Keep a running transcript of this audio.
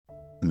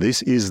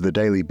This is the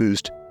daily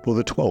boost for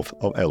the 12th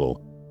of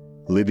Elul,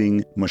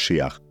 Living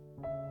Moshiach.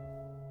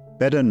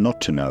 Better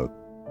not to know.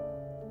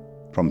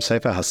 From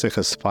Sefer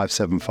HaSichos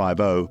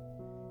 5750,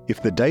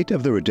 if the date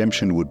of the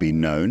redemption would be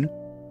known,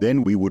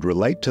 then we would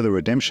relate to the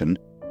redemption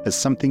as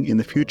something in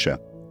the future,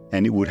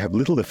 and it would have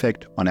little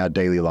effect on our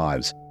daily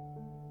lives.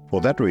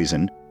 For that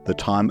reason, the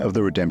time of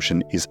the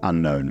redemption is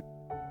unknown.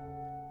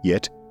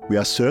 Yet, we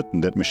are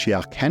certain that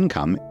Moshiach can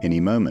come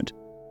any moment.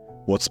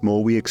 What's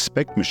more, we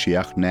expect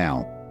Moshiach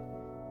now.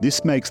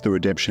 This makes the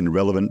redemption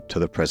relevant to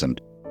the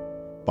present.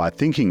 By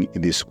thinking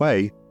in this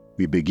way,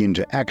 we begin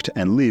to act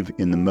and live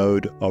in the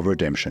mode of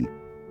redemption.